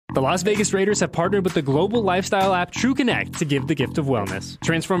The Las Vegas Raiders have partnered with the global lifestyle app TrueConnect to give the gift of wellness.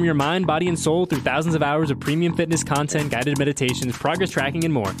 Transform your mind, body, and soul through thousands of hours of premium fitness content, guided meditations, progress tracking,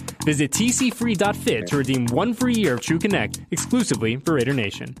 and more. Visit tcfree.fit to redeem 1 free year of TrueConnect exclusively for Raider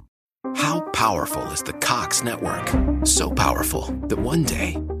Nation. How powerful is the Cox network? So powerful that one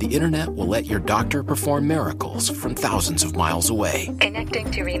day the internet will let your doctor perform miracles from thousands of miles away.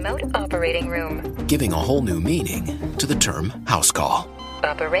 Connecting to remote operating room. Giving a whole new meaning to the term house call.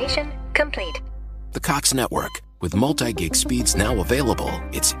 Operation complete. The Cox network, with multi-gig speeds now available,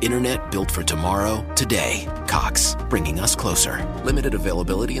 it's internet built for tomorrow, today. Cox, bringing us closer. Limited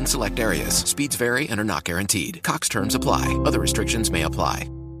availability in select areas. Speeds vary and are not guaranteed. Cox terms apply. Other restrictions may apply.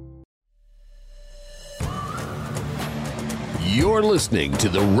 You're listening to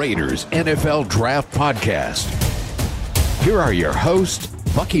the Raiders NFL Draft Podcast. Here are your hosts,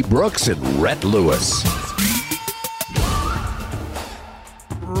 Bucky Brooks and Rhett Lewis.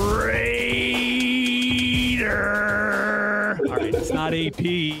 Raider. All right, it's not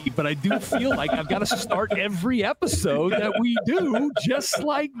AP, but I do feel like I've got to start every episode that we do just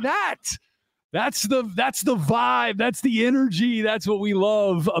like that. That's the vibe. That's the energy. That's what we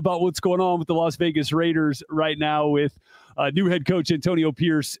love about what's going on with the Las Vegas Raiders right now with new head coach Antonio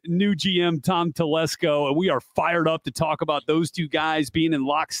Pierce, new GM Tom Telesco, and we are fired up to talk about those two guys being in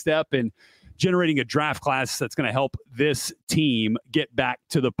lockstep and generating a draft class that's going to help this team get back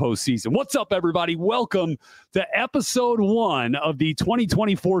to the postseason. What's up, everybody? Welcome to episode 1 of the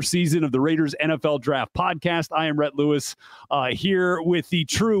 2024 season of the Raiders NFL Draft Podcast. I am Rhett Lewis, here with the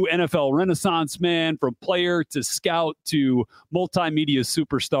true NFL Renaissance man, from player to scout to multimedia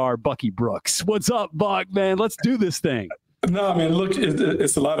superstar, Bucky Brooks. What's up, Buck, man? Let's do this thing. No, man, look,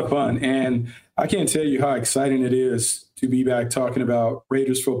 it's a lot of fun. And I can't tell you how exciting it is to be back talking about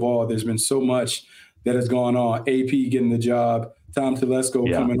Raiders football. There's been so much that has gone on. AP getting the job, Tom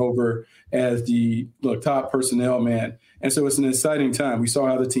Telesco coming over as the top personnel man. And so it's an exciting time. We saw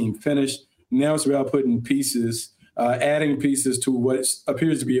how the team finished. Now it's about putting pieces, adding pieces to what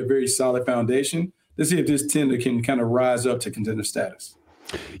appears to be a very solid foundation to see if this team can kind of rise up to contender status.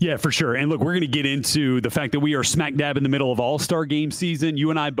 Yeah, for sure. And look, we're going to get into the fact that we are smack dab in the middle of All-Star game season. You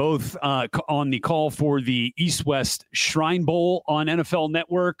and I both on the call for the East-West Shrine Bowl on NFL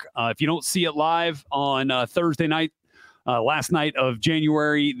Network. If you don't see it live on Thursday night, last night of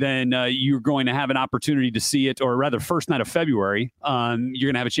January, then you're going to have an opportunity to see it, or rather first night of February. You're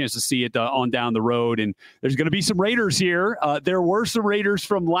going to have a chance to see it on down the road. And there's going to be some Raiders here. There were some Raiders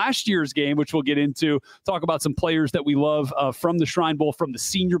from last year's game, which we'll get into, talk about some players that we love from the Shrine Bowl, from the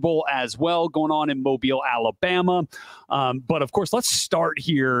Senior Bowl as well, going on in Mobile, Alabama. But of course, let's start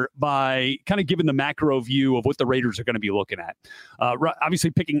here by kind of giving the macro view of what the Raiders are going to be looking at. Obviously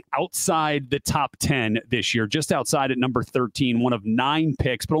picking outside the top 10 this year, just outside at number 13, one of 9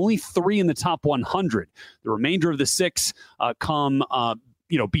 picks, but only 3 in the top 100. The remainder of the 6 come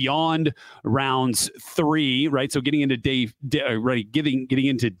beyond rounds 3, right? So getting into getting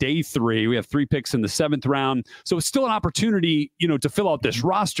into day 3, we have 3 picks in the 7th round. So it's still an opportunity, to fill out this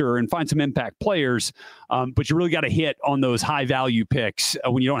roster and find some impact players. But you really got to hit on those high value picks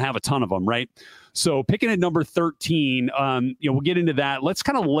when you don't have a ton of them, right? So picking at number 13, we'll get into that. Let's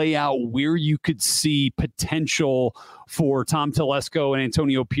kind of lay out where you could see potential for Tom Telesco and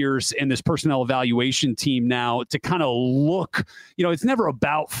Antonio Pierce and this personnel evaluation team now to kind of look, it's never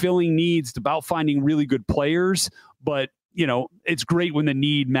about filling needs, it's about finding really good players, but it's great when the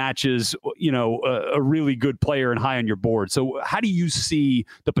need matches, a really good player and high on your board. So how do you see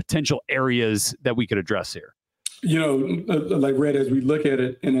the potential areas that we could address here? Like Red, as we look at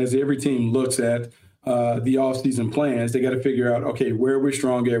it, and as every team looks at the offseason plans, they got to figure out, okay, where we're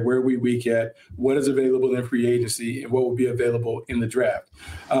strong at, where we weak at, what is available in free agency, and what will be available in the draft.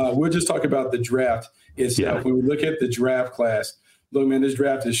 We'll just talk about the draft itself. Yeah. When we look at the draft class, look, man, this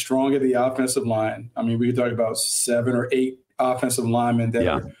draft is strong at the offensive line. I mean, we could talk about 7 or 8 offensive linemen that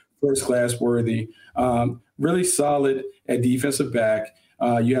are first-class worthy. Really solid at defensive back.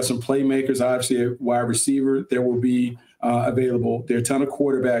 You have some playmakers, obviously, at wide receiver. There will be available. There are a ton of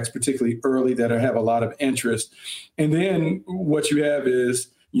quarterbacks, particularly early, that have a lot of interest. And then what you have is,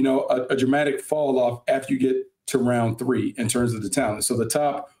 a dramatic fall off after you get to round 3 in terms of the talent. So the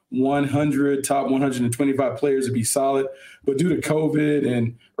top 125 players would be solid. But due to COVID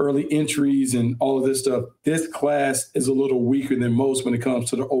and early entries and all of this stuff, this class is a little weaker than most when it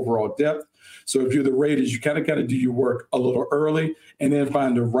comes to the overall depth. So if you're the Raiders, you kind of got to do your work a little early and then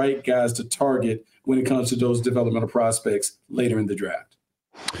find the right guys to target when it comes to those developmental prospects later in the draft.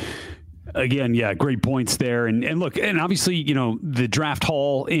 Again, yeah, great points there. And look, and obviously, you know, the draft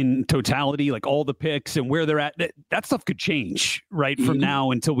haul in totality, like all the picks and where they're at, that stuff could change right from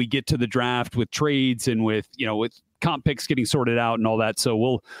now until we get to the draft with trades and with, you know, with comp picks getting sorted out and all that. So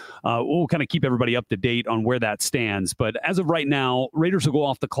we'll kind of keep everybody up to date on where that stands. But as of right now, Raiders will go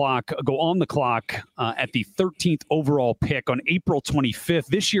on the clock at the 13th overall pick on April 25th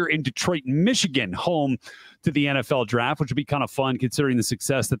this year in Detroit, Michigan, home to the NFL draft, which would be kind of fun considering the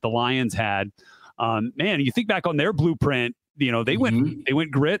success that the Lions had. Man, you think back on their blueprint, you know, they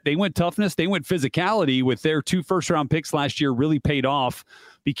went grit, they went toughness, they went physicality with their 2 first-round picks last year, really paid off.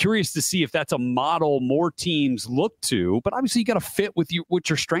 Be curious to see if that's a model more teams look to, but obviously you got to fit with what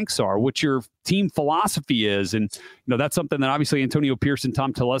your strengths are, what your team philosophy is. And, you know, that's something that obviously Antonio Pierce and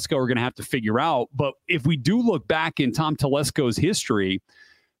Tom Telesco are going to have to figure out. But if we do look back in Tom Telesco's history,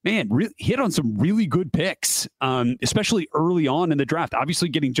 man, hit on some really good picks, especially early on in the draft. Obviously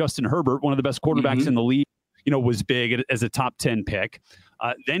getting Justin Herbert, one of the best quarterbacks in the league, you know, was big as a top 10 pick.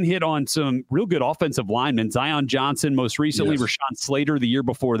 Then hit on some real good offensive linemen. Zion Johnson, most recently, Rashawn Slater the year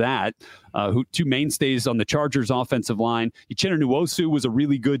before that, who 2 mainstays on the Chargers offensive line. Uchenna Nwosu was a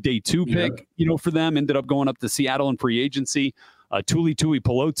really good day 2 pick, you know, for them. Ended up going up to Seattle in free agency. Tuli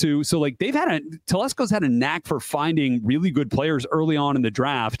Tuipulotu. So like Telesco's had a knack for finding really good players early on in the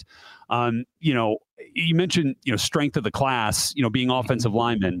draft. You know, you mentioned, you know, strength of the class, you know, being offensive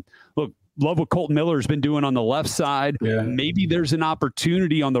linemen. Look, love what Colton Miller has been doing on the left side. Yeah. Maybe there's an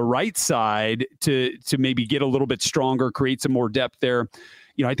opportunity on the right side to maybe get a little bit stronger, create some more depth there.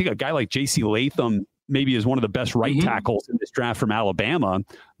 You know, I think a guy like J.C. Latham maybe is one of the best right tackles in this draft from Alabama.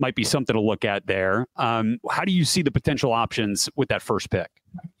 Might be something to look at there. How do you see the potential options with that first pick?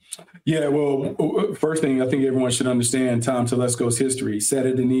 Yeah, well, first thing, I think everyone should understand Tom Telesco's history. He sat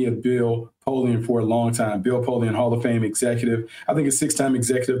at the knee of Bill Polian for a long time. Bill Polian, Hall of Fame executive. I think a 6-time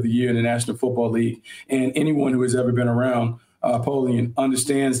executive of the year in the National Football League. And anyone who has ever been around Polian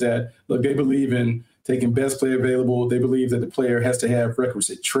understands that, look, they believe in taking best player available. They believe that the player has to have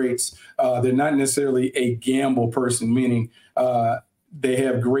requisite traits. They're not necessarily a gamble person, meaning they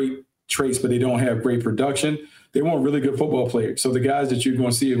have great traits, but they don't have great production. They want really good football players. So the guys that you're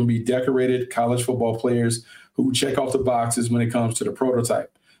going to see are going to be decorated college football players who check off the boxes when it comes to the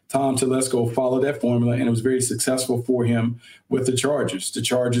prototype. Tom Telesco followed that formula, and it was very successful for him with the Chargers. The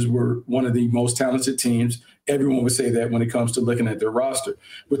Chargers were one of the most talented teams. Everyone would say that when it comes to looking at their roster.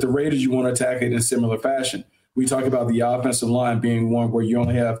 With the Raiders, you want to attack it in a similar fashion. We talk about the offensive line being one where you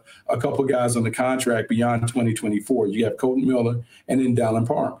only have a couple guys on the contract beyond 2024. You have Colton Miller and then Dallin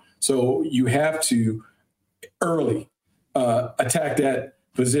Parham. So you have to early attack that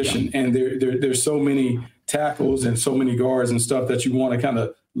position. And there's so many tackles and so many guards and stuff that you want to kind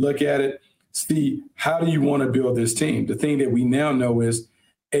of look at it, see how do you want to build this team? The thing that we now know is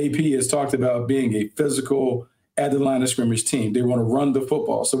AP has talked about being a physical at the line of scrimmage team. They want to run the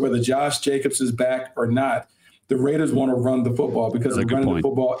football. So whether Josh Jacobs is back or not, the Raiders want to run the football because of running the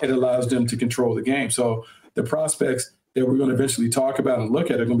football, it allows them to control the game. So the prospects that we're going to eventually talk about and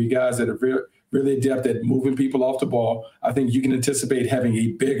look at are going to be guys that are really adept at moving people off the ball. I think you can anticipate having a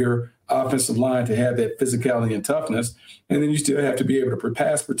bigger offensive line to have that physicality and toughness. And then you still have to be able to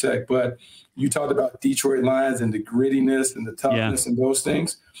pass protect. But you talked about Detroit Lions and the grittiness and the toughness and those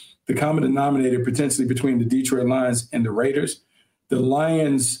things. The common denominator potentially between the Detroit Lions and the Raiders, the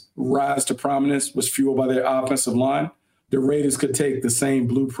Lions' rise to prominence was fueled by their offensive line. The Raiders could take the same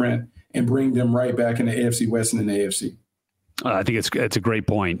blueprint and bring them right back in the AFC West and in the AFC. I think it's a great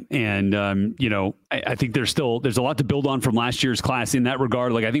point. And, you know, I think there's a lot to build on from last year's class in that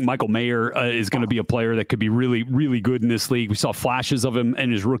regard. Like, I think Michael Mayer is going to be a player that could be really, really good in this league. We saw flashes of him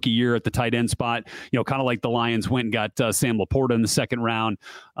in his rookie year at the tight end spot, you know, kind of like the Lions went and got Sam Laporta in the second round.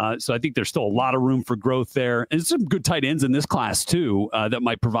 So I think there's still a lot of room for growth there. And some good tight ends in this class, too, that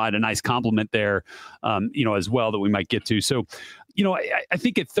might provide a nice complement there, you know, as well that we might get to. So, you know, I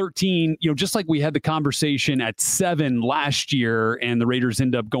think at 13, you know, just like we had the conversation at 7 last year and the Raiders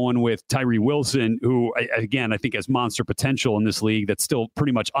end up going with Tyree Wilson, who, again, I think has monster potential in this league that's still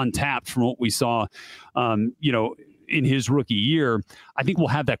pretty much untapped from what we saw, you know, in his rookie year. I think we'll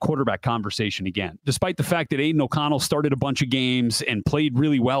have that quarterback conversation again, despite the fact that Aiden O'Connell started a bunch of games and played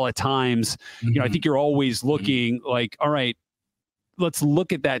really well at times. You know, I think you're always looking like, all right, let's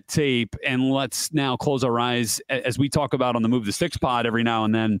look at that tape and let's now close our eyes as we talk about on the Move the Sticks pod every now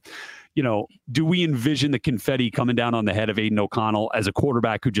and then. You know, do we envision the confetti coming down on the head of Aiden O'Connell as a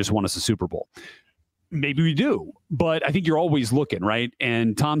quarterback who just won us a Super Bowl? Maybe we do, but I think you're always looking, right?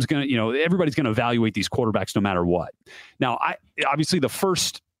 And Tom's going to, you know, everybody's going to evaluate these quarterbacks no matter what. Now, obviously the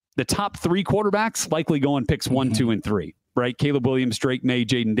top 3 quarterbacks likely going picks 1, 2, and 3. right? Caleb Williams, Drake May,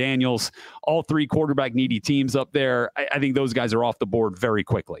 Jaden Daniels, all three quarterback needy teams up there. I think those guys are off the board very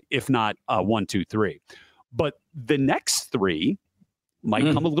quickly, if not 1, 2, 3. But the next three might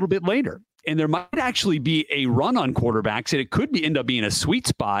come a little bit later. And there might actually be a run on quarterbacks, and it could end up being a sweet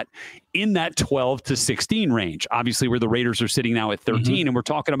spot in that 12 to 16 range. Obviously, where the Raiders are sitting now at 13, and we're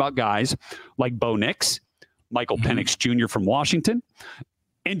talking about guys like Bo Nix, Michael Penix Jr. from Washington,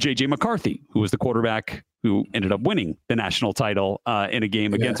 and J.J. McCarthy, who was the quarterback who ended up winning the national title in a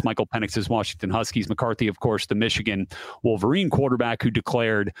game against Michael Penix's Washington Huskies. McCarthy, of course, the Michigan Wolverine quarterback who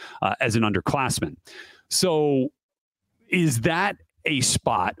declared as an underclassman. So is that a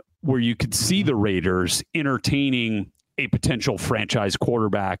spot where you could see the Raiders entertaining a potential franchise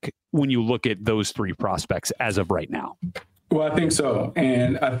quarterback when you look at those three prospects as of right now? Well, I think so.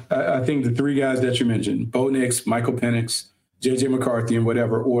 And I think the three guys that you mentioned, Bo Nix, Michael Penix, J.J. McCarthy, in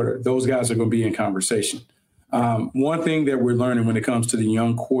whatever order, those guys are going to be in conversation. One thing that we're learning when it comes to the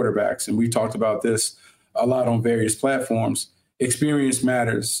young quarterbacks, and we talked about this a lot on various platforms, experience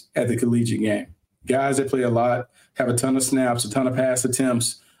matters at the collegiate game. Guys that play a lot, have a ton of snaps, a ton of pass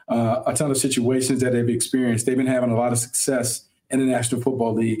attempts, a ton of situations that they've experienced. They've been having a lot of success in the National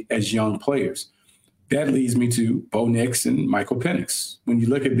Football League as young players. That leads me to Bo Nix and Michael Penix. When you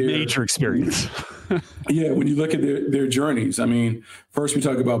look at their major experience. When you look at their journeys, I mean, first we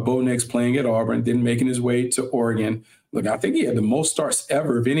talk about Bo Nix playing at Auburn, then making his way to Oregon. Look, I think he had the most starts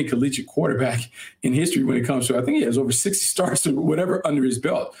ever of any collegiate quarterback in history when it comes to, I think he has over 60 starts or whatever under his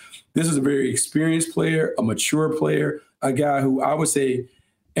belt. This is a very experienced player, a mature player, a guy who I would say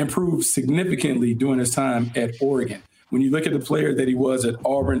improved significantly during his time at Oregon. When you look at the player that he was at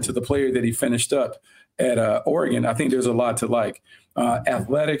Auburn to the player that he finished up at Oregon, I think there's a lot to like.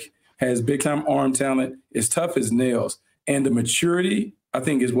 Athletic, has big-time arm talent, is tough as nails. And the maturity, I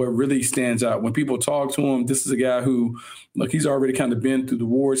think, is what really stands out. When people talk to him, this is a guy who, look, he's already kind of been through the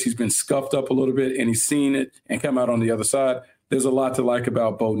wars. He's been scuffed up a little bit, and he's seen it and come out on the other side. There's a lot to like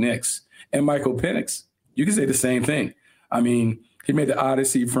about Bo Nix. And Michael Penix, you can say the same thing. I mean, he made the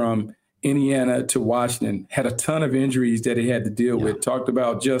odyssey from Indiana to Washington, had a ton of injuries that he had to deal with, talked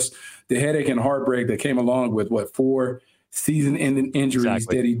about just the headache and heartbreak that came along with, 4 season-ending injuries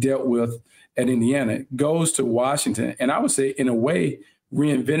that he dealt with at Indiana, goes to Washington, and I would say, in a way,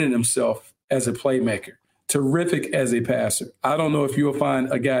 reinvented himself as a playmaker, terrific as a passer. I don't know if you'll find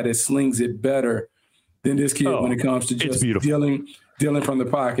a guy that slings it better than this kid when it comes to just dealing from the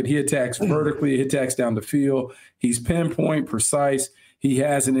pocket. He attacks vertically, he attacks down the field. He's pinpoint, precise. He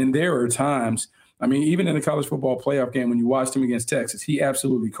has, and there are times, I mean, even in the college football playoff game, when you watched him against Texas, he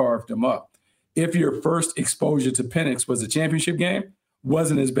absolutely carved them up. If your first exposure to Penix was a championship game,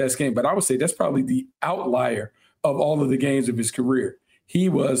 wasn't his best game. But I would say that's probably the outlier of all of the games of his career. He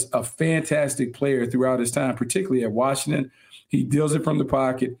was a fantastic player throughout his time, particularly at Washington. He deals it from the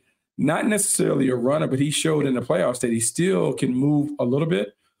pocket. Not necessarily a runner, but he showed in the playoffs that he still can move a little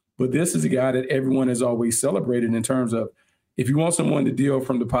bit. But this is a guy that everyone has always celebrated in terms of, if you want someone to deal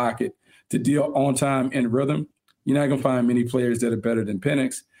from the pocket, to deal on time and rhythm, you're not going to find many players that are better than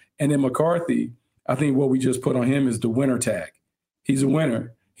Penix. And then McCarthy, I think what we just put on him is the winner tag. He's a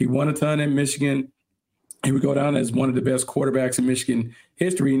winner. He won a ton in Michigan. He would go down as one of the best quarterbacks in Michigan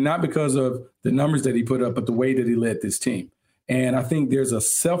history, not because of the numbers that he put up, but the way that he led this team. And I think there's a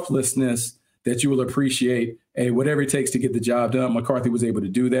selflessness that you will appreciate. Hey, whatever it takes to get the job done, McCarthy was able to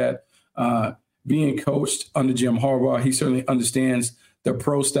do that. Being coached under Jim Harbaugh, he certainly understands the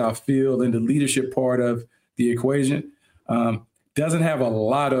pro-style field and the leadership part of the equation. Doesn't have a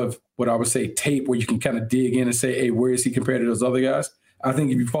lot of what I would say tape where you can kind of dig in and say, hey, where is he compared to those other guys? I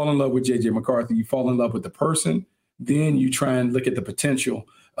think if you fall in love with J.J. McCarthy, you fall in love with the person, then you try and look at the potential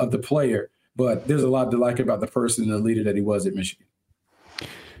of the player. But there's a lot to like about the person and the leader that he was at Michigan.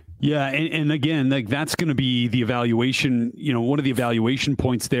 Yeah, and again, like that's going to be the evaluation. You know, one of the evaluation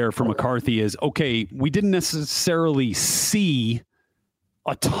points there for McCarthy is, okay, we didn't necessarily see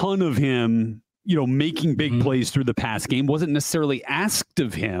a ton of him, you know, making big plays through the pass game. Wasn't necessarily asked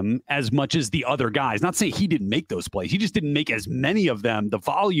of him as much as the other guys. Not saying he didn't make those plays. He just didn't make as many of them. The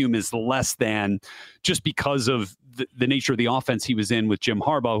volume is less than, just because of the nature of the offense he was in with Jim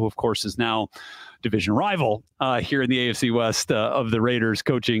Harbaugh, who, of course, is now division rival here in the AFC West of the Raiders,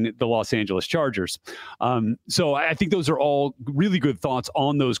 coaching the Los Angeles Chargers. So I think those are all really good thoughts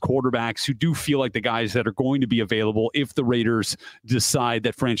on those quarterbacks who do feel like the guys that are going to be available if the Raiders decide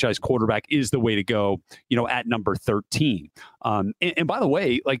that franchise quarterback is the way to go, you know, at number 13. And by the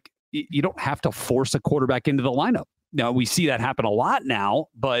way, like, you don't have to force a quarterback into the lineup. Now, we see that happen a lot now,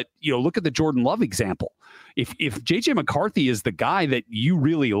 but, you know, look at the Jordan Love example. If J.J. McCarthy is the guy that you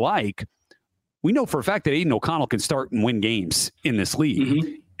really like, we know for a fact that Aiden O'Connell can start and win games in this league.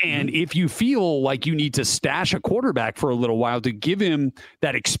 Mm-hmm. And if you feel like you need to stash a quarterback for a little while to give him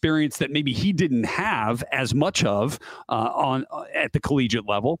that experience that maybe he didn't have as much of at the collegiate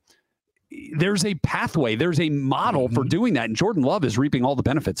level, there's a pathway, there's a model for doing that. And Jordan Love is reaping all the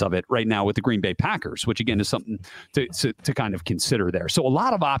benefits of it right now with the Green Bay Packers, which again is something to kind of consider there. So a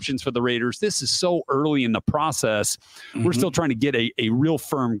lot of options for the Raiders. This is so early in the process. We're still trying to get a real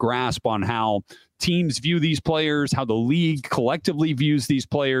firm grasp on how teams view these players, how the league collectively views these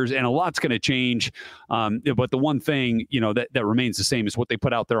players, and a lot's going to change. But the one thing, that remains the same is what they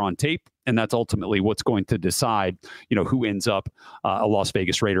put out there on tape, and that's ultimately what's going to decide, who ends up a Las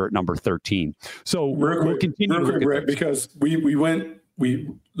Vegas Raider at number 13. So we'll continue real quick, Brett, because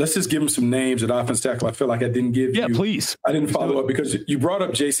let's just give them some names at offense tackle. I feel like I didn't give you. Yeah, please. I didn't follow up because you brought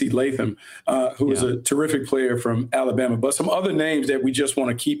up J.C. Latham, who is a terrific player from Alabama. But some other names that we just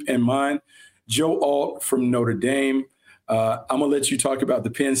want to keep in mind. Joe Alt from Notre Dame. I'm going to let you talk about the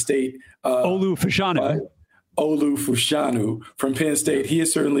Penn State. Olu Fashanu from Penn State. He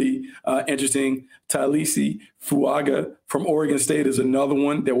is certainly interesting. Talisi Fuaga from Oregon State is another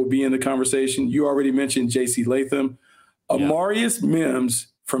one that will be in the conversation. You already mentioned J.C. Latham. Amarius Mims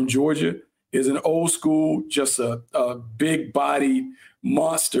from Georgia is an old school, just a big-bodied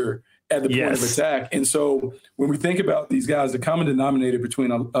monster at the point of attack. And so when we think about these guys, the common denominator between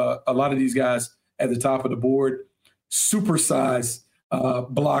a lot of these guys at the top of the board, supersized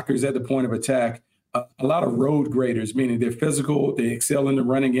blockers at the point of attack, a lot of road graders, meaning they're physical, they excel in the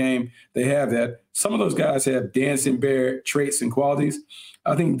running game. They have that. Some of those guys have dancing bear traits and qualities.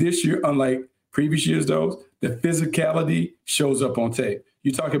 I think this year, unlike previous years, though, the physicality shows up on tape.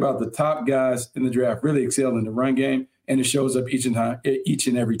 You talk about the top guys in the draft really excel in the run game, and it shows up each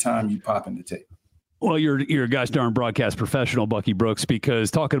and every time you pop in the tape. Well, you're a gosh darn broadcast professional, Bucky Brooks, because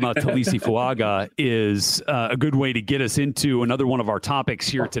talking about Talisi Fuaga is a good way to get us into another one of our topics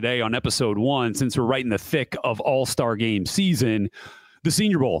here today on episode 1, since we're right in the thick of All-Star Game season. The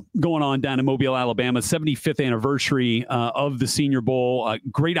Senior Bowl going on down in Mobile, Alabama, 75th anniversary of the Senior Bowl. A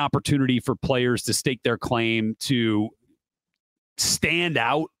great opportunity for players to stake their claim to stand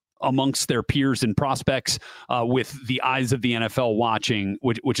out amongst their peers and prospects with the eyes of the NFL watching,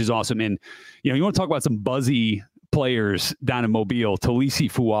 which is awesome. And, you want to talk about some buzzy players down in Mobile.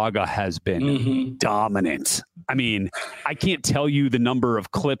 Talisi Fuaga has been dominant. I mean, I can't tell you the number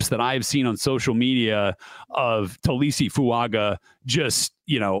of clips that I've seen on social media of Talisi Fuaga just,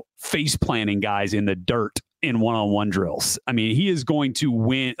 face planting guys in the dirt in one-on-one drills. I mean, he is going to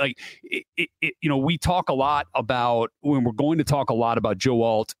win. Like, we talk a lot about when we're going to talk a lot about Joe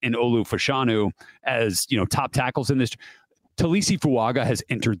Alt and Olu Fashanu as, top tackles in this. Talisi Fuaga has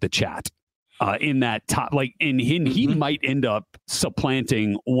entered the chat in that top, and he might end up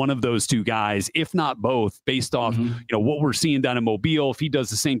supplanting one of those two guys, if not both, based off, what we're seeing down in Mobile. If he does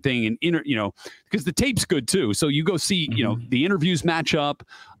the same thing in because the tape's good too. So you go see, the interviews match up.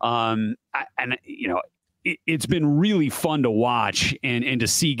 It's been really fun to watch and to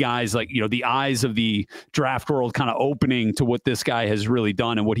see guys like, the eyes of the draft world kind of opening to what this guy has really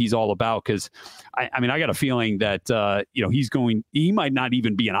done and what he's all about. Because, I got a feeling that, he might not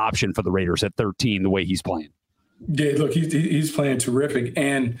even be an option for the Raiders at 13 the way he's playing. Yeah, look, he's playing terrific.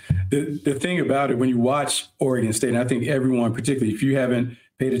 And the thing about it, when you watch Oregon State, and I think everyone, particularly if you haven't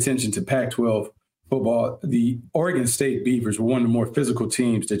paid attention to Pac-12 football, the Oregon State Beavers were one of the more physical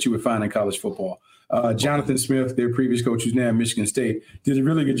teams that you would find in college football. Jonathan Smith, their previous coach, who's now at Michigan State, did a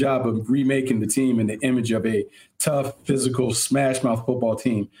really good job of remaking the team in the image of a tough, physical, smash-mouth football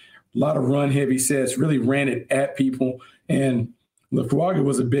team. A lot of run-heavy sets, really ran it at people. And Fuaga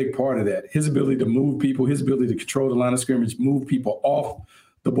was a big part of that. His ability to move people, his ability to control the line of scrimmage, move people off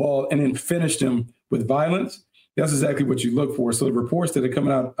the ball, and then finish them with violence. That's exactly what you look for. So the reports that are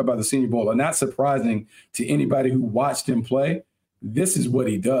coming out about the Senior Bowl are not surprising to anybody who watched him play. This is what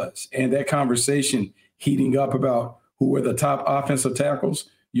he does. And that conversation heating up about who are the top offensive tackles,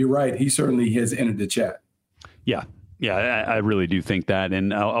 you're right. He certainly has entered the chat. Yeah. Yeah, I really do think that.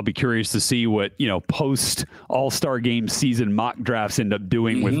 And I'll be curious to see what, post All-Star Game season mock drafts end up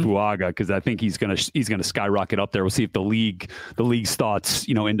doing with Fuaga, because I think he's gonna skyrocket up there. We'll see if the league's thoughts,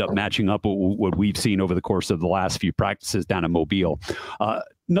 end up matching up with what we've seen over the course of the last few practices down in Mobile.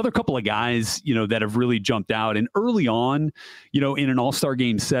 Another couple of guys, that have really jumped out. And early on, in an All-Star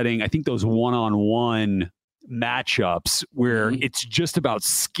Game setting, I think those one-on-one matchups where it's just about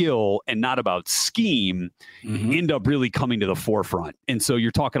skill and not about scheme end up really coming to the forefront. And so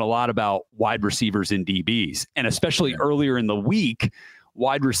you're talking a lot about wide receivers and DBs, and especially earlier in the week,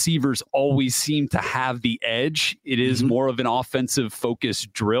 wide receivers always seem to have the edge. It is more of an offensive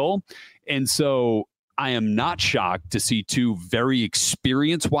focused drill. And so I am not shocked to see two very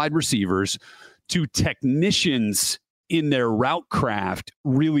experienced wide receivers, two technicians in their route craft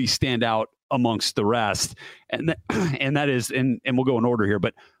really stand out amongst the rest. And that is, and we'll go in order here,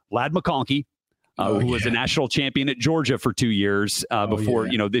 but Ladd McConkey, who was a national champion at Georgia for 2 years before,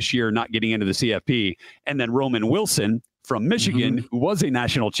 this year not getting into the CFP. And then Roman Wilson from Michigan, who was a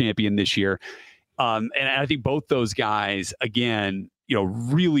national champion this year. And I think both those guys, again,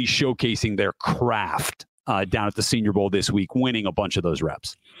 really showcasing their craft down at the Senior Bowl this week, winning a bunch of those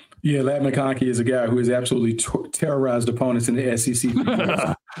reps. Yeah, Ladd McConkey is a guy who has absolutely terrorized opponents in the SEC.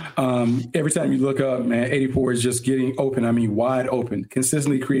 Every time you look up, man, 84 is just getting open. I mean, wide open,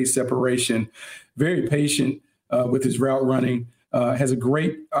 consistently creates separation, very patient with his route running, has a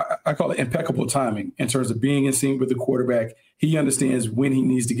great, I call it impeccable timing in terms of being in sync with the quarterback. He understands when he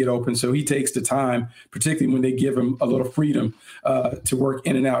needs to get open, so he takes the time, particularly when they give him a little freedom to work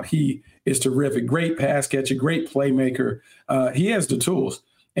in and out. He is terrific. Great pass catcher, great playmaker. He has the tools.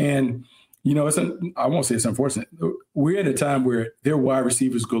 And, I won't say it's unfortunate. We're at a time where there are wide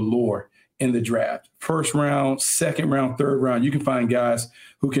receivers galore in the draft. First round, second round, third round. You can find guys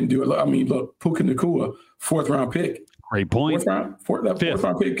who can do it. I mean, look, Puka Nacua, fourth round pick. Great point. Fourth round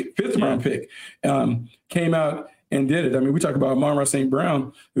pick, fifth round pick, came out and did it. I mean, we talk about Amon-Ra St.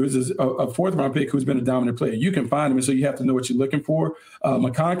 Brown, who is a fourth round pick who's been a dominant player. You can find him, and so you have to know what you're looking for.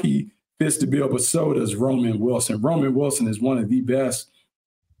 McConkey fits the bill, but so does Roman Wilson. Roman Wilson is one of the best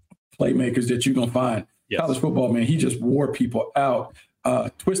playmakers that you're going to find. Yes. College football, man, he just wore people out,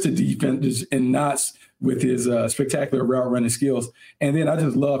 twisted defenders in knots with his spectacular route running skills. And then I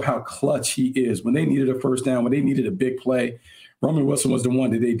just love how clutch he is. When they needed a first down, when they needed a big play, Roman Wilson was the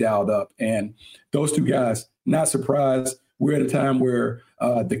one that they dialed up. And those two guys, not surprised. We're at a time where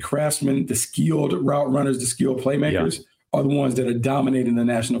the craftsmen, the skilled route runners, the skilled playmakers are the ones that are dominating the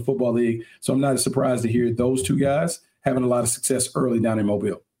National Football League. So I'm not surprised to hear those two guys having a lot of success early down in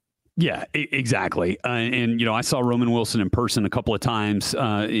Mobile. Yeah, exactly. And I saw Roman Wilson in person a couple of times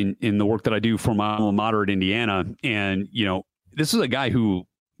in the work that I do for my alma mater at Indiana. And, this is a guy who,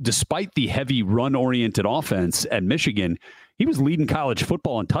 despite the heavy run-oriented offense at Michigan, he was leading college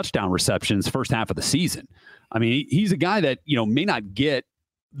football in touchdown receptions first half of the season. I mean, he's a guy that, may not get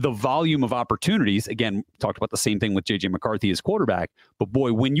the volume of opportunities. Again, talked about the same thing with J.J. McCarthy as quarterback. But,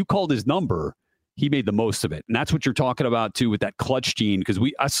 boy, when you called his number, he made the most of it. And that's what you're talking about, too, with that clutch gene, because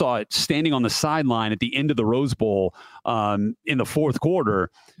I saw it standing on the sideline at the end of the Rose Bowl in the fourth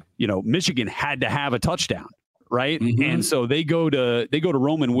quarter. Michigan had to have a touchdown, right? And so they go to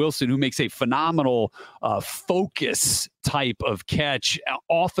Roman Wilson, who makes a phenomenal focus type of catch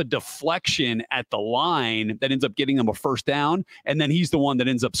off a deflection at the line that ends up getting them a first down. And then he's the one that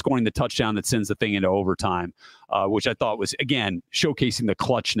ends up scoring the touchdown that sends the thing into overtime, which I thought was, again, showcasing the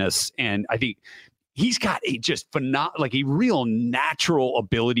clutchness. And I think he's got a real natural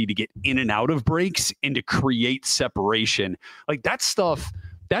ability to get in and out of breaks and to create separation. Like that stuff.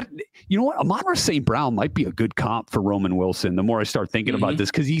 That, what, Amon-Ra St. Brown might be a good comp for Roman Wilson the more I start thinking about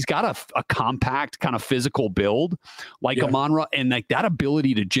this, because he's got a compact kind of physical build like Amon-Ra, and like that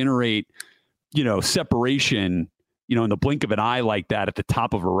ability to generate, separation, in the blink of an eye like that at the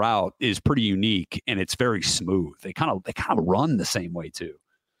top of a route is pretty unique, and it's very smooth. They kind of run the same way too.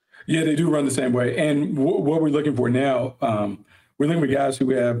 Yeah, they do run the same way. And what we're looking for now, we're looking for guys who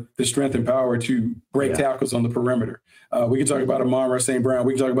have the strength and power to break tackles on the perimeter. We can talk about Amon-Ra St. Brown.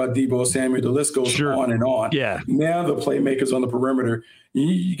 We can talk about Deebo Samuel. The list goes on and on. Yeah. Now the playmakers on the perimeter,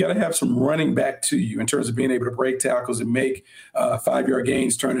 you got to have some running back to you in terms of being able to break tackles and make 5-yard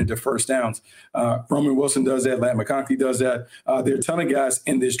gains turn into first downs. Roman Wilson does that. Ladd McConkey does that. There are a ton of guys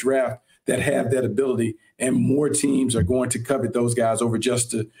in this draft that have that ability, and more teams are going to covet those guys over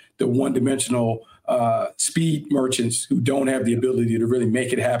just the one-dimensional speed merchants who don't have the ability to really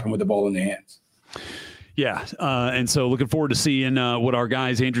make it happen with the ball in their hands. Yeah, and so looking forward to seeing what our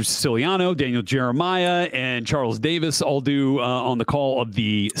guys, Andrew Siciliano, Daniel Jeremiah, and Charles Davis all do on the call of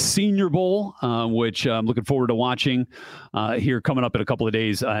the Senior Bowl, which I'm looking forward to watching here coming up in a couple of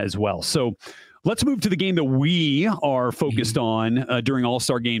days as well. So let's move to the game that we are focused on during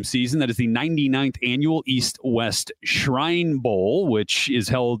All-Star Game season. That is the 99th Annual East-West Shrine Bowl, which is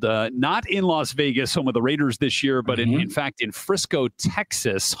held not in Las Vegas, home of the Raiders this year, but in fact in Frisco,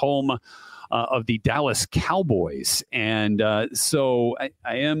 Texas, home of the Dallas Cowboys. And so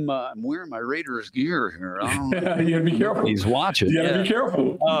I'm wearing my Raiders gear here. I don't know. You gotta be careful. He's watching. You gotta be careful.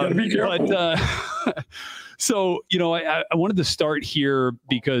 You gotta be careful. But, so, I wanted to start here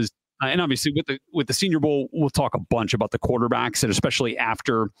because And obviously with the Senior Bowl, we'll talk a bunch about the quarterbacks, and especially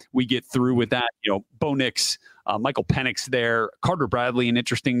after we get through with that, Bo Nix, Michael Penix there, Carter Bradley, an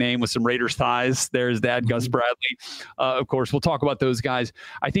interesting name with some Raiders ties. There's dad, Gus Bradley. Of course, we'll talk about those guys.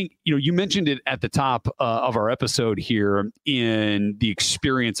 I think, you mentioned it at the top of our episode here in the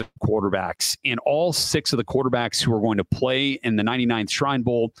experience of quarterbacks, and all 6 of the quarterbacks who are going to play in the 99th Shrine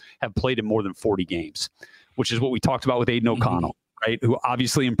Bowl have played in more than 40 games, which is what we talked about with Aiden O'Connell. Right, who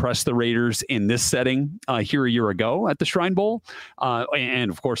obviously impressed the Raiders in this setting here a year ago at the Shrine Bowl. And,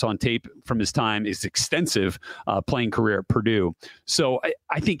 of course, on tape from his time is extensive playing career at Purdue. So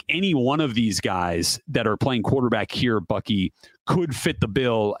I think any one of these guys that are playing quarterback here, Bucky, could fit the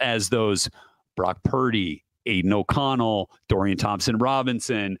bill as those Brock Purdy, Aiden O'Connell, Dorian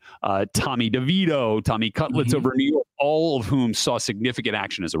Thompson-Robinson, Tommy DeVito, Tommy Cutlets over in New York, all of whom saw significant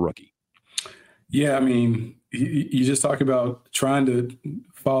action as a rookie. Yeah, I mean, you just talk about trying to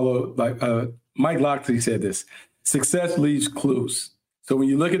follow, like Mike Locksley said this, success leaves clues. So when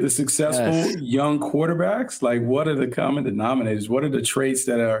you look at the successful young quarterbacks, like what are the common denominators? What are the traits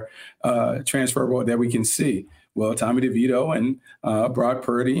that are transferable that we can see? Well, Tommy DeVito and Brock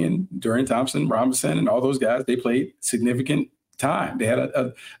Purdy and Dorian Thompson-Robinson and all those guys, they played significant time. They had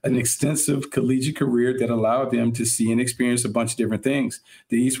an extensive collegiate career that allowed them to see and experience a bunch of different things.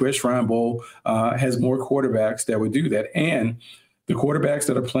 The East-West Shrine Bowl has more quarterbacks that would do that. And the quarterbacks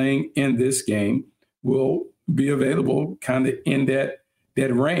that are playing in this game will be available kind of in that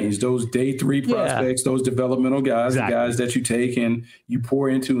range, those day 3 prospects, those developmental guys, the guys that you take and you pour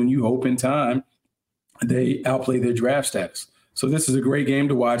into and you hope in time they outplay their draft status. So this is a great game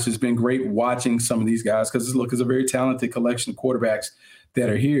to watch. It's been great watching some of these guys because it's a very talented collection of quarterbacks that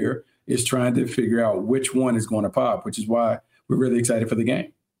are here. Is trying to figure out which one is going to pop, which is why we're really excited for the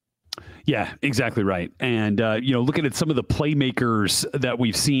game. Yeah, exactly right. And, looking at some of the playmakers that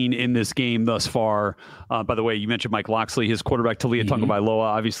we've seen in this game thus far, by the way, you mentioned Mike Locksley, his quarterback, Talia Tagovailoa,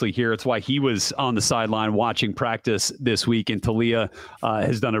 obviously here. It's why he was on the sideline watching practice this week, and Talia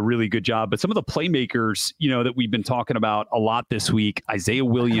has done a really good job. But some of the playmakers, that we've been talking about a lot this week, Isaiah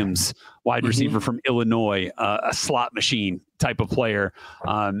Williams, wide receiver from Illinois, a slot machine type of player,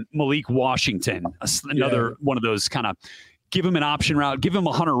 Malik Washington, another one of those kind of give him an option route, give him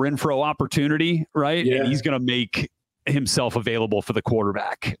a Hunter Renfrow opportunity, right? Yeah. And he's going to make himself available for the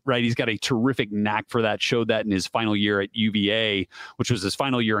quarterback, right? He's got a terrific knack for that, showed that in his final year at UVA, which was his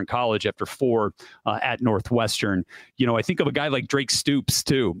final year in college after 4 at Northwestern. I think of a guy like Drake Stoops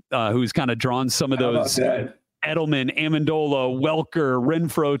too, who's kind of drawn some of those Edelman, Amendola, Welker,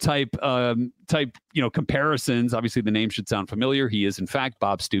 Renfrow type, comparisons. Obviously the name should sound familiar. He is in fact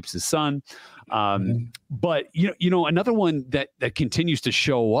Bob Stoops' son. But another one that continues to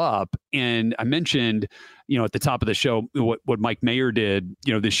show up, and I mentioned, at the top of the show, what Mike Mayer did,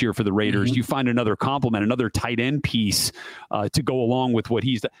 this year for the Raiders. You find another complement, another tight end piece to go along with what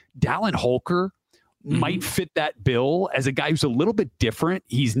he's done. Dallin Holker might fit that bill as a guy who's a little bit different.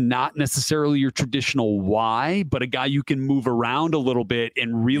 He's not necessarily your traditional Y, but a guy you can move around a little bit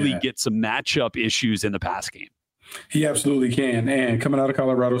and really get some matchup issues in the pass game. He absolutely can. And coming out of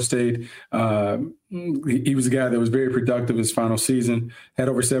Colorado State, he was a guy that was very productive his final season, had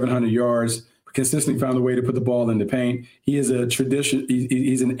over 700 yards, consistently found a way to put the ball in the paint. He is a tradition.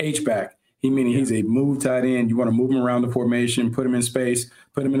 He's an H-back. Meaning he's a move tight end. You want to move him around the formation, put him in space,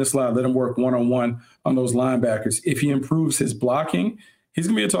 put him in the slot, let him work one-on-one on those linebackers. If he improves his blocking, he's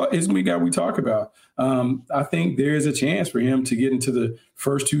going to be a guy we talk about. I think there is a chance for him to get into the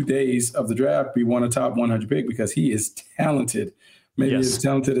first 2 days of the draft, be one of top 100 pick, because he is talented, maybe as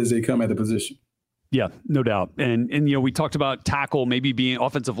talented as they come at the position. Yeah, no doubt. And we talked about tackle maybe being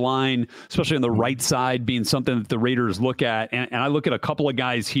offensive line, especially on the right side, being something that the Raiders look at. And I look at a couple of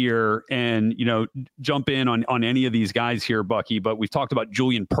guys here and, jump in on any of these guys here, Bucky. But we've talked about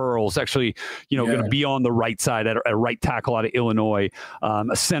Julian Pearls actually, going to be on the right side at a right tackle out of Illinois.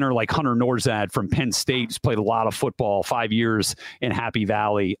 A center like Hunter Norzad from Penn State, who's played a lot of football, 5 years in Happy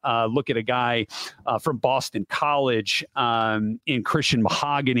Valley. Look at a guy from Boston College in Christian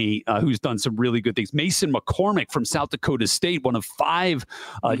Mahogany, who's done some really good things. Mason McCormick from South Dakota State, one of 5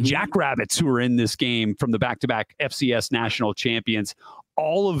 Jackrabbits who are in this game from the back-to-back FCS national champions.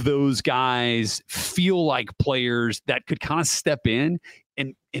 All of those guys feel like players that could kind of step in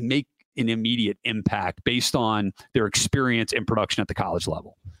and make an immediate impact based on their experience and production at the college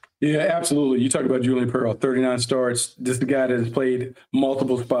level. Yeah, absolutely. You talk about Julian Pearl, 39 starts. This is the guy that has played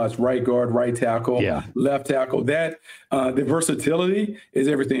multiple spots, right guard, right tackle, left tackle. That the versatility is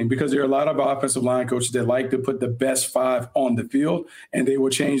everything, because there are a lot of offensive line coaches that like to put the best 5 on the field, and they will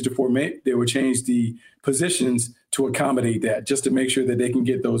change the format. They will change the positions to accommodate that, just to make sure that they can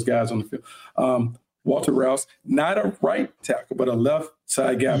get those guys on the field. Walter Rouse, not a right tackle, but a left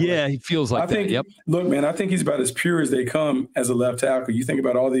side guy. Yeah, he feels like that. Yep. Look, man, I think he's about as pure as they come as a left tackle. You think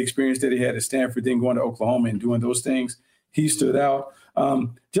about all the experience that he had at Stanford, then going to Oklahoma and doing those things. He stood out.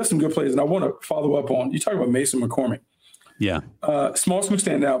 Just some good plays. And I want to follow up on, you talk about Mason McCormick. Yeah. Small school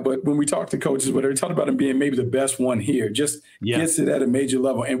stand out, but when we talk to coaches, whatever, we talk about him being maybe the best one here, just gets it at a major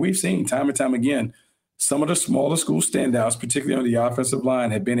level. And we've seen time and time again, some of the smaller school standouts, particularly on the offensive line,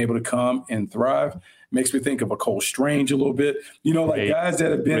 have been able to come and thrive. Makes me think of a Cole Strange a little bit. Guys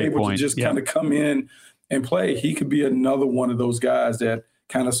that have been able to just kind of come in and play. He could be another one of those guys that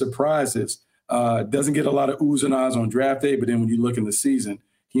kind of surprises. Doesn't get a lot of oohs and ahs on draft day, but then when you look in the season,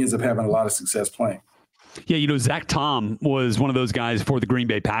 he ends up having a lot of success playing. Yeah, Zach Tom was one of those guys for the Green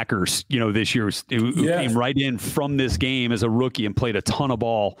Bay Packers, this year, who came right in from this game as a rookie and played a ton of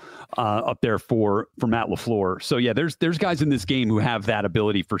ball up there for Matt LaFleur. So, yeah, there's guys in this game who have that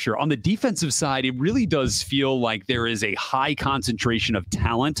ability for sure. On the defensive side, it really does feel like there is a high concentration of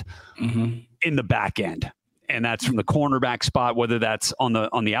talent in the back end. And that's from the cornerback spot, whether that's on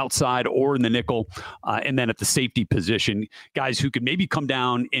the outside or in the nickel, and then at the safety position, guys who could maybe come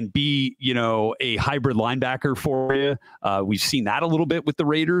down and be, a hybrid linebacker for you. We've seen that a little bit with the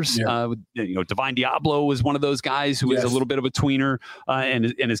Raiders. Divine Diablo was one of those guys who is a little bit of a tweener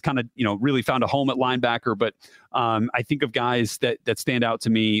and has kind of, really found a home at linebacker. But I think of guys that stand out to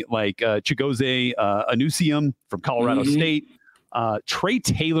me like Chigozie Anusium from Colorado State, Trey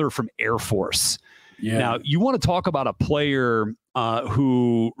Taylor from Air Force. Yeah. Now, you want to talk about a player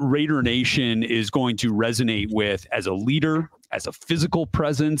who Raider Nation is going to resonate with as a leader, as a physical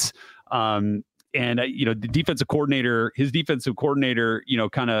presence. The defensive coordinator,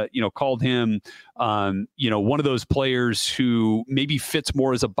 called him, one of those players who maybe fits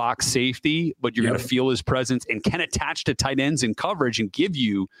more as a box safety, but you're going to feel his presence and can attach to tight ends in coverage and give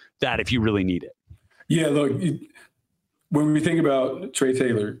you that if you really need it. Yeah, look, when we think about Trey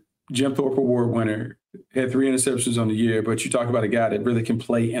Taylor, Jim Thorpe Award winner, had 3 interceptions on the year, but you talk about a guy that really can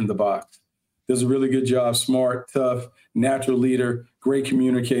play in the box. Does a really good job, smart, tough, natural leader, great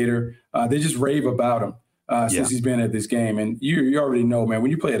communicator. They just rave about him since he's been at this game. And you already know, man,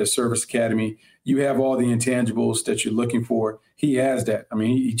 when you play at a service academy, you have all the intangibles that you're looking for. He has that. I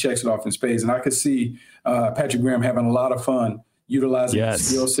mean, he checks it off in spades. And I could see Patrick Graham having a lot of fun utilizing his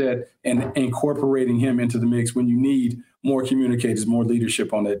skill set and incorporating him into the mix when you need more communicators, more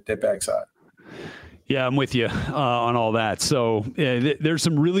leadership on that backside. Yeah, I'm with you on all that. So there's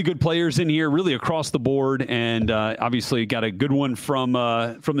some really good players in here, really across the board, and obviously got a good one from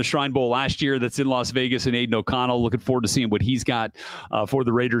the Shrine Bowl last year that's in Las Vegas, and Aiden O'Connell. Looking forward to seeing what he's got for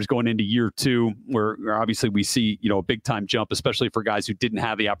the Raiders going into year 2, where obviously we see a big time jump, especially for guys who didn't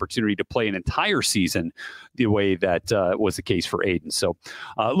have the opportunity to play an entire season the way that was the case for Aiden. So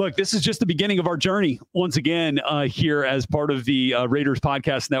look, this is just the beginning of our journey once again here as part of the Raiders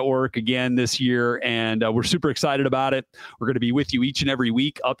Podcast Network again this year. And we're super excited about it. We're going to be with you each and every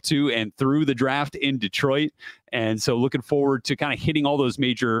week up to and through the draft in Detroit. And so looking forward to kind of hitting all those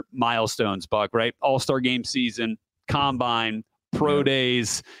major milestones, Buck, right? All-Star game season, combine, pro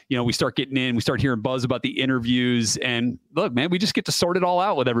days. We start getting in, we start hearing buzz about the interviews. And look, man, we just get to sort it all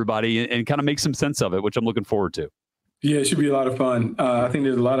out with everybody and kind of make some sense of it, which I'm looking forward to. Yeah, it should be a lot of fun. I think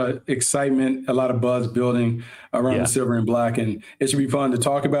there's a lot of excitement, a lot of buzz building around the silver and black, and it should be fun to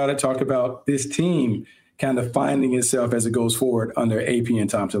talk about this team kind of finding itself as it goes forward under AP and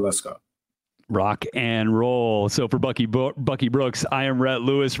Tom Telesco. Rock and roll. So for Bucky Brooks, I am Rhett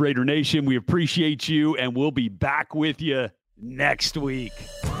Lewis, Raider Nation. We appreciate you, and we'll be back with you next week.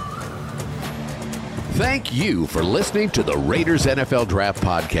 Thank you for listening to the Raiders NFL Draft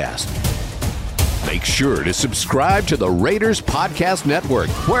Podcast. Make sure to subscribe to the Raiders Podcast Network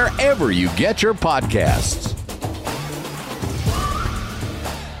wherever you get your podcasts.